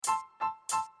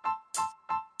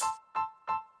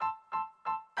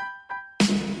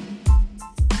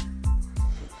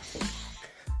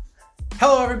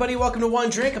Hello, everybody. Welcome to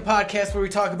One Drink, a podcast where we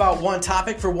talk about one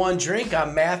topic for one drink.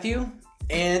 I'm Matthew,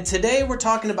 and today we're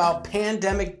talking about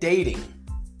pandemic dating.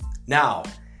 Now,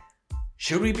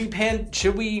 should we be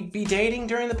dating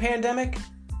during the pandemic?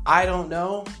 I don't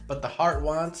know, but the heart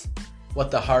wants what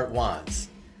the heart wants.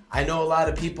 I know a lot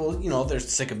of people, they're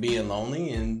sick of being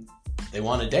lonely and they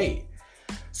want to date.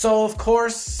 So, of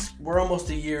course, we're almost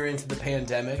a year into the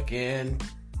pandemic, and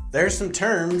there's some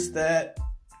terms that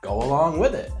go along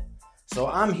with it. So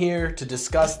I'm here to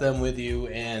discuss them with you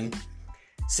and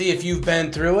see if you've been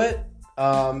through it.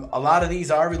 A lot of these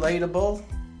are relatable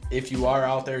if you are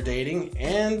out there dating,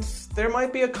 and there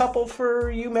might be a couple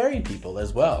for you married people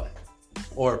as well,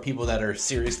 or people that are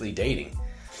seriously dating.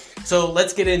 So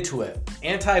let's get into it.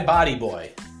 Antibody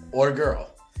boy or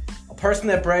girl. A person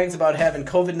that brags about having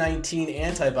COVID-19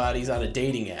 antibodies on a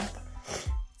dating app.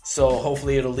 So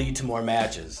hopefully it'll lead to more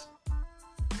matches.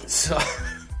 So,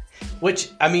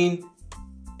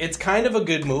 it's kind of a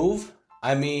good move.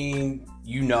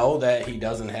 You know that he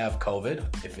doesn't have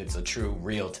COVID if it's a true,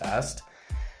 real test.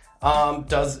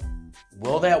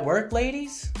 Will that work,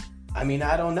 ladies? I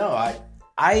don't know.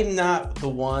 I'm not the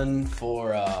one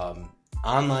for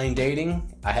online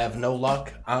dating. I have no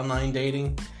luck online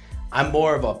dating. I'm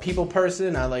more of a people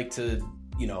person. I like to,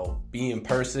 be in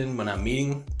person when I'm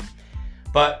meeting.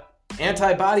 But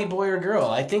antibody boy or girl,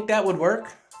 I think that would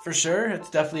work for sure. It's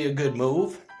definitely a good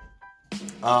move.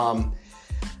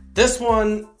 This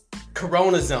one,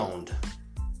 Corona zoned.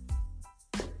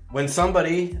 When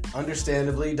somebody,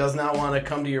 understandably, does not want to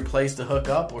come to your place to hook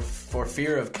up or for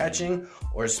fear of catching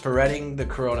or spreading the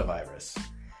coronavirus.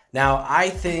 Now, I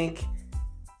think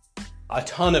a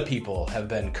ton of people have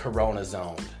been Corona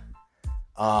zoned.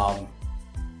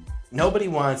 Nobody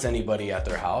wants anybody at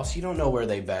their house. You don't know where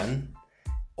they've been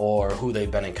or who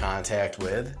they've been in contact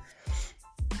with.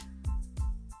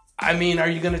 Are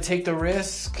you going to take the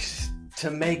risk to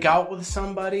make out with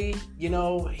somebody,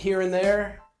 here and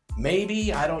there?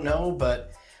 Maybe, I don't know,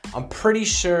 but I'm pretty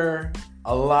sure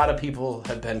a lot of people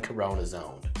have been Corona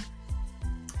zoned.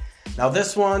 Now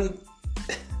this one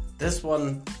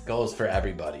goes for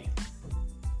everybody.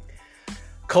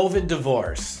 COVID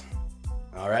divorce,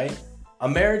 all right? A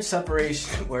marriage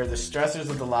separation where the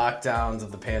stressors of the lockdowns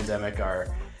of the pandemic are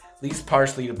at least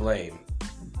partially to blame.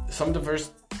 Some divorce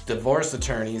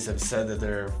attorneys have said that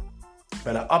there have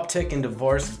been an uptick in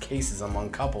divorce cases among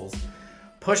couples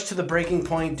pushed to the breaking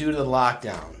point due to the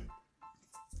lockdown.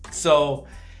 So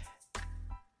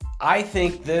I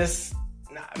think this,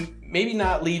 maybe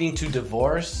not leading to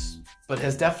divorce, but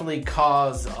has definitely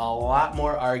caused a lot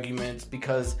more arguments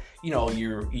because,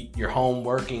 you're home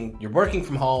working, you're working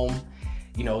from home,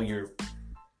 your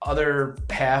other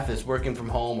half is working from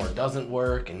home or doesn't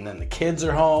work, and then the kids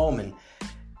are home, and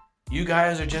you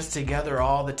guys are just together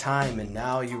all the time, and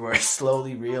now you are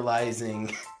slowly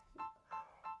realizing,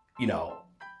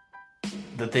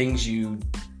 the things you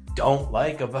don't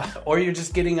like about, or you're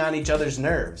just getting on each other's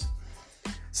nerves.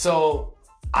 So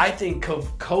I think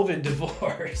COVID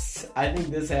divorce, I think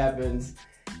this happens,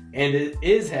 and it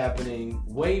is happening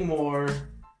way more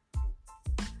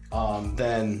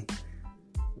than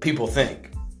people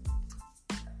think.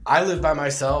 I live by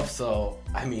myself, so,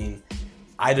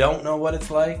 I don't know what it's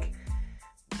like.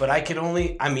 But I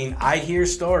hear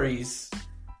stories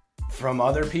from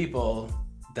other people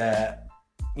that,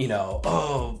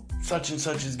 such and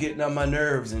such is getting on my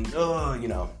nerves and,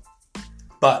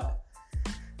 But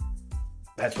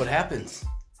that's what happens.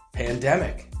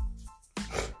 Pandemic.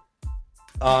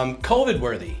 COVID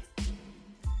worthy.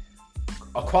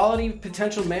 A quality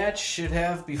potential match should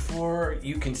have before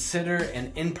you consider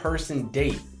an in-person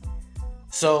date.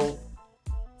 So,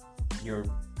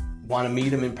 you want to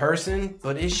meet him in person,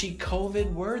 but is she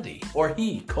COVID worthy? Or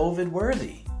he COVID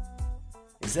worthy?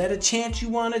 Is that a chance you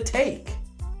want to take?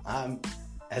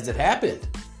 Has it happened?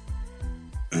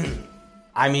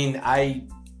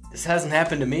 This hasn't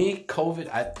happened to me. COVID,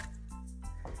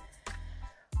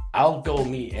 I'll go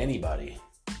meet anybody.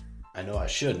 I know I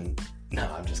shouldn't.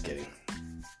 No, I'm just kidding.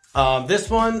 This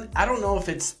one, I don't know if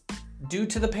it's due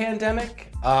to the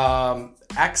pandemic.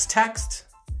 X-Text,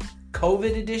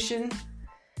 COVID edition.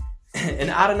 An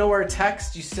out-of-nowhere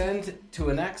text you send to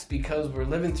an ex because we're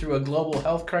living through a global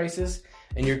health crisis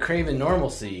and you're craving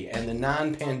normalcy and the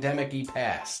non-pandemic-y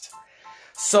past.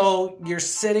 So you're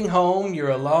sitting home,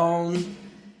 you're alone,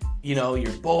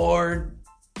 you're bored,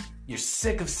 you're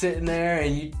sick of sitting there,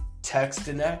 and you text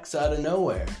an ex out of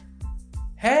nowhere.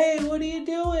 Hey, what are you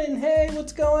doing? Hey,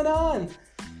 what's going on?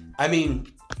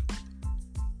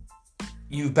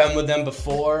 You've been with them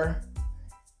before.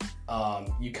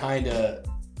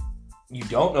 You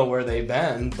don't know where they've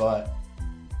been, but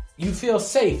you feel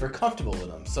safe or comfortable with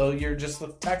them. So you're just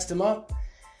text them up.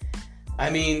 I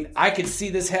mean, I could see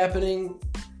this happening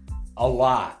a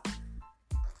lot.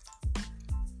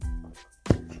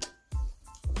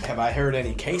 Have I heard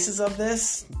any cases of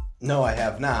this? No, I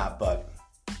have not, but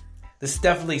this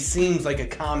definitely seems like a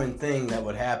common thing that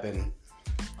would happen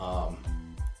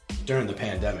during the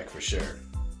pandemic for sure.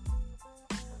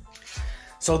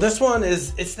 So this one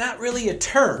it's not really a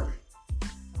term.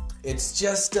 It's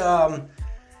just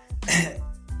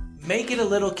make it a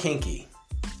little kinky,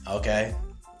 okay?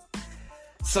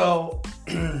 So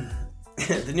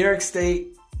the New York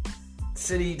State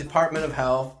City Department of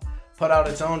Health put out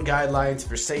its own guidelines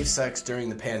for safe sex during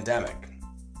the pandemic.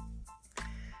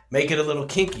 Make it a little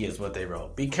kinky is what they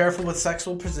wrote. Be careful with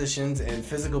sexual positions and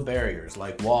physical barriers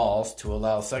like walls to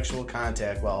allow sexual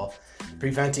contact while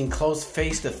preventing close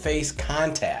face-to-face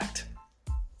contact.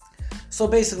 So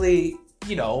basically,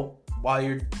 while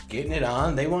you're getting it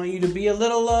on, they want you to be a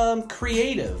little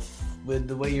creative with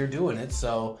the way you're doing it.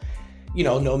 So,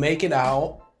 no making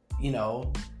out,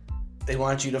 they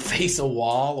want you to face a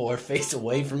wall or face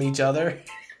away from each other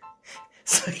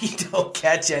so you don't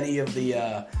catch any of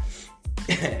the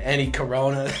any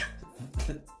corona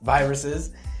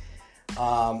viruses.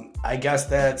 I guess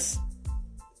that's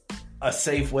a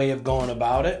safe way of going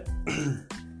about it.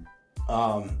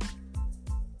 I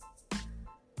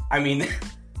mean,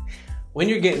 when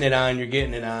you're getting it on,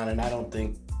 and I don't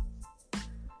think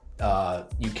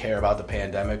you care about the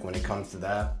pandemic when it comes to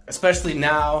that. Especially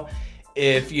now,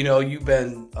 if, you've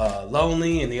been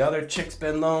lonely and the other chick's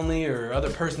been lonely or other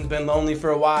person's been lonely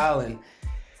for a while and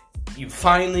you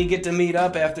finally get to meet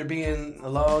up after being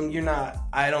alone,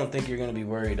 I don't think you're going to be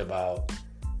worried about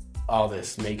all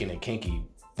this making it kinky.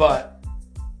 But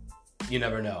you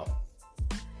never know.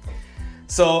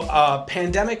 So,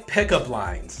 pandemic pickup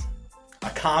lines. A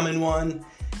common one.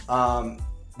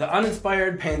 The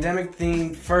uninspired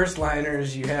pandemic-themed first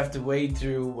liners you have to wade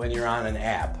through when you're on an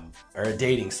app or a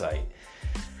dating site.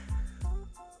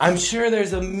 I'm sure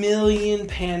there's a million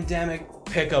pandemic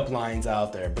pickup lines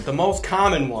out there, but the most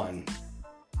common one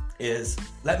is,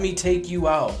 let me take you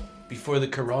out before the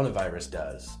coronavirus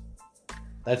does.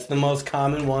 That's the most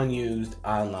common one used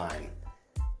online.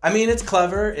 I mean, it's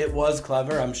clever. It was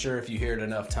clever. I'm sure if you hear it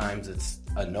enough times, it's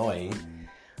annoying.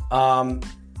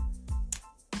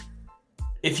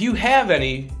 If you have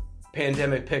any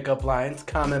pandemic pickup lines,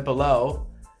 comment below.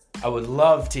 I would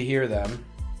love to hear them.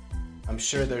 I'm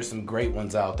sure there's some great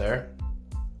ones out there.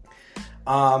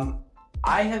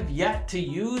 I have yet to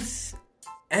use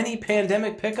any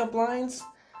pandemic pickup lines.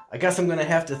 I guess I'm going to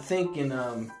have to think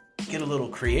and get a little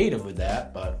creative with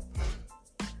that, but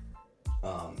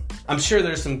I'm sure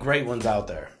there's some great ones out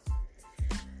there.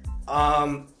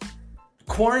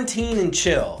 Quarantine and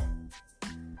chill.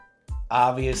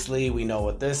 Obviously, we know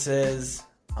what this is.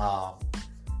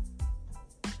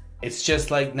 It's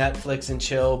just like Netflix and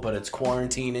chill, but it's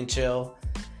quarantine and chill.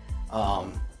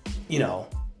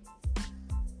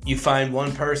 You find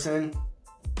one person,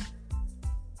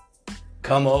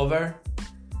 come over,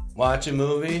 watch a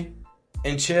movie,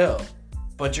 and chill.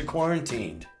 But you're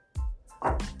quarantined.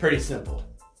 Pretty simple.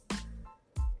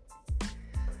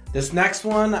 This next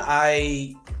one,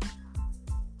 I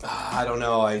don't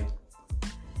know.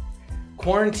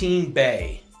 Quarantine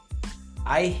bae.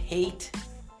 I hate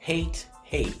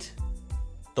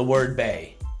the word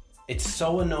bae. It's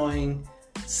so annoying,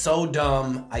 so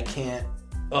dumb, I can't.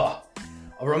 A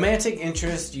romantic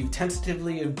interest you've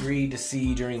tentatively agreed to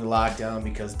see during the lockdown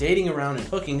because dating around and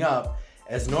hooking up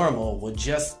as normal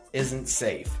just isn't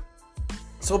safe.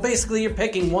 So basically you're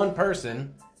picking one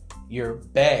person, your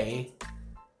bae,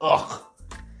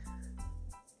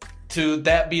 to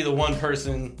that be the one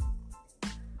person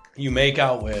you make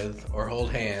out with or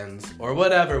hold hands or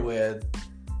whatever with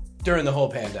during the whole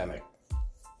pandemic.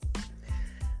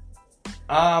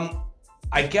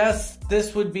 I guess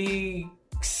this would be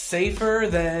safer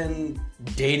than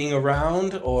dating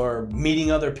around or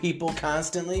meeting other people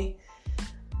constantly.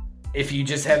 If you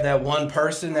just have that one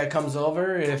person that comes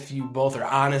over, if you both are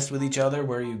honest with each other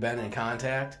where you've been in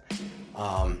contact,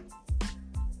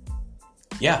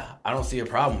 yeah, I don't see a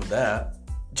problem with that.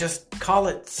 Just call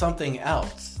it something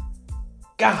else.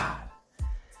 God.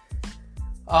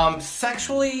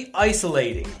 Sexually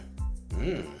isolating.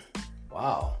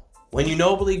 Wow. When you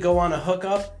go on a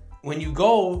hookup,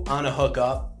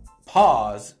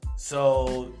 pause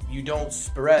so you don't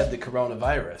spread the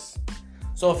coronavirus.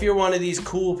 So if you're one of these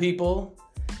cool people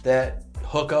that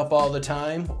hook up all the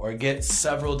time or get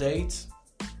several dates,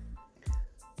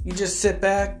 you just sit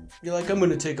back, you're like, I'm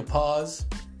going to take a pause,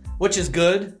 which is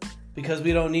good. because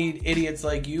we don't need idiots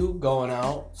like you going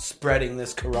out spreading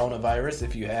this coronavirus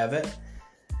if you have it.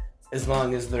 As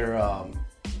long as they're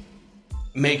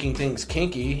making things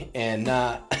kinky and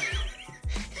not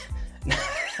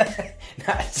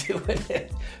not doing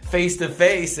it face to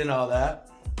face and all that.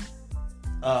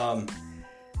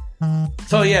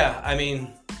 So yeah, I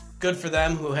mean, good for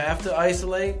them who have to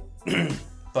isolate,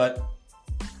 but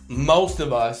most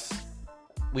of us,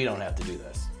 we don't have to do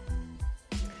this.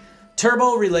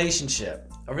 Turbo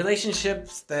relationship. A relationship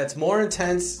that's more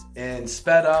intense and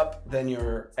sped up than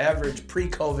your average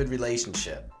pre-COVID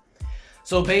relationship.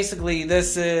 So basically,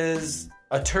 this is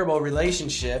a turbo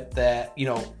relationship that,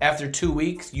 after 2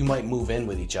 weeks, you might move in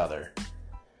with each other.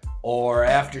 Or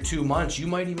after 2 months, you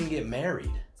might even get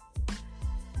married.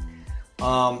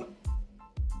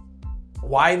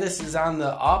 Why this is on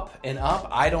the up and up,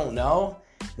 I don't know.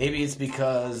 Maybe it's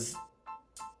because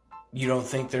you don't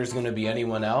think there's going to be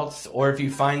anyone else. Or if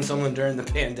you find someone during the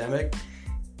pandemic,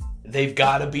 they've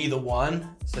got to be the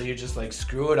one. So you're just like,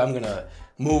 screw it, I'm going to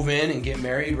move in and get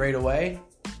married right away.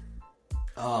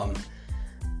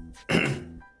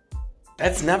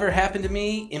 That's never happened to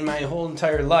me in my whole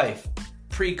entire life.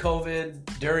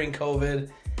 Pre-COVID, during COVID,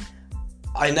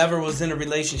 I never was in a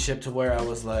relationship to where I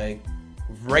was like,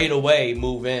 right away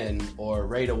move in or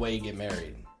right away get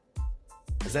married.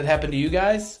 Has that happened to you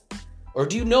guys? Or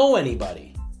do you know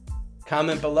anybody?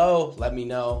 Comment below, let me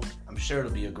know. I'm sure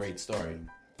it'll be a great story.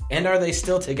 And are they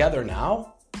still together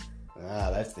now?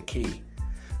 That's the key.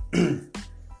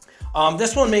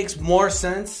 This one makes more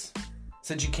sense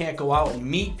since you can't go out and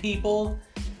meet people.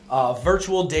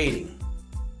 Virtual dating.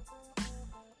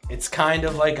 It's kind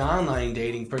of like online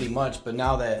dating pretty much, but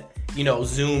now that,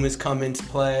 Zoom has come into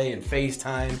play and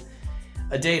FaceTime,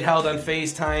 a date held on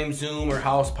FaceTime, Zoom, or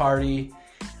house party.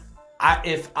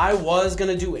 If I was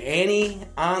going to do any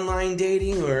online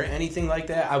dating or anything like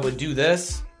that, I would do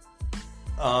this.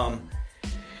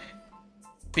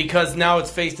 Because now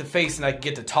it's face-to-face and I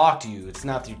get to talk to you. It's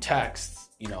not through text,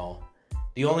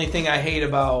 The only thing I hate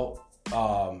about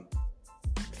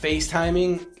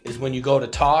FaceTiming is when you go to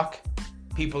talk,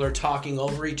 people are talking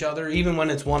over each other, even when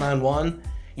it's one-on-one.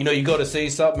 You go to say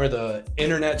something or the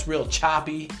internet's real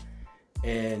choppy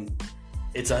and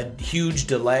it's a huge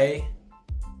delay.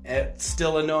 It's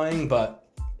still annoying, but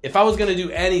if I was going to do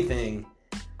anything,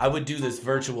 I would do this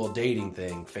virtual dating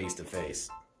thing face-to-face.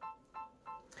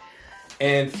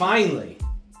 And finally,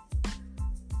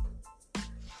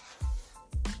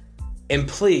 and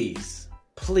please,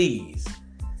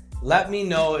 let me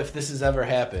know if this has ever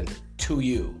happened to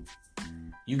you.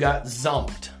 You got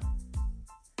zumped.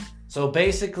 So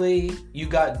basically, you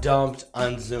got dumped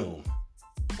on Zoom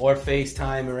or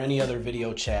FaceTime or any other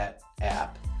video chat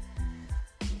app.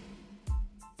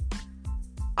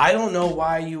 I don't know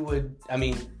why you would,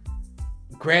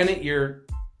 granted you're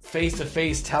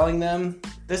face-to-face telling them,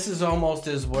 this is almost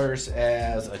as worse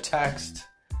as a text,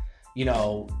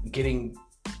 going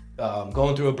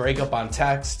through a breakup on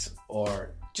text,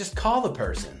 or just call the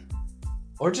person,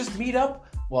 or just meet up.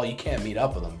 Well, you can't meet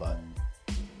up with them, but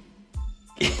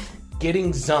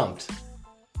getting zumped.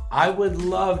 I would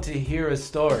love to hear a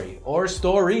story or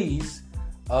stories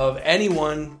of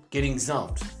anyone getting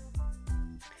zumped.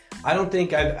 I don't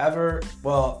think I've ever,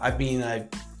 I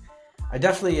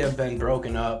definitely have been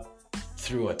broken up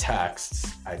through a text,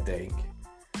 I think.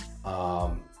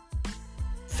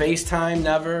 FaceTime,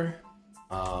 never.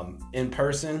 In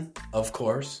person, of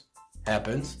course,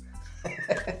 happens.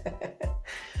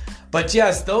 But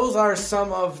yes, those are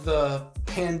some of the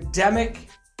pandemic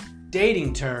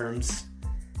dating terms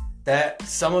that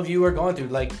some of you are going through.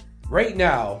 Like right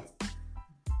now,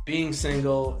 being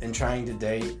single and trying to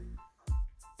date,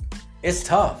 it's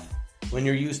tough when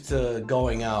you're used to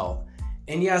going out.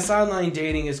 And yes, online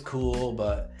dating is cool,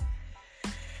 but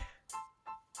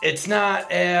it's not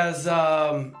as,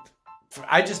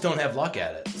 I just don't have luck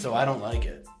at it, so I don't like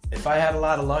it. If I had a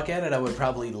lot of luck at it, I would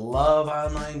probably love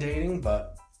online dating,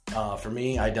 but for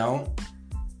me, I don't.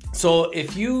 So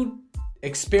if you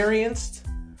experienced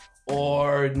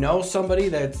or know somebody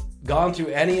that's gone through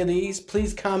any of these,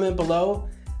 please comment below.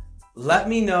 Let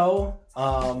me know.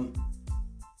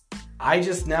 I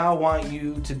just now want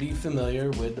you to be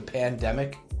familiar with the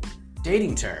pandemic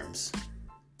dating terms.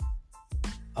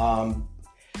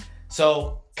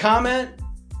 So comment,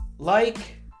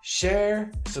 like,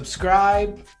 share,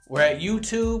 subscribe. We're at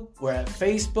YouTube. We're at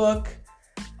Facebook.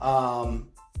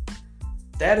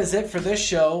 That is it for this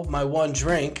show, My One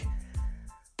Drink.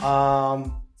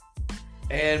 And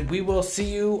we will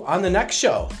see you on the next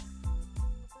show.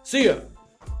 See ya.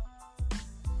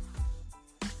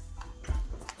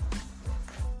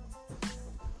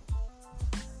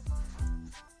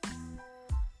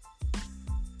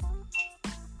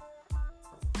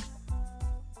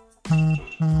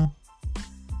 you.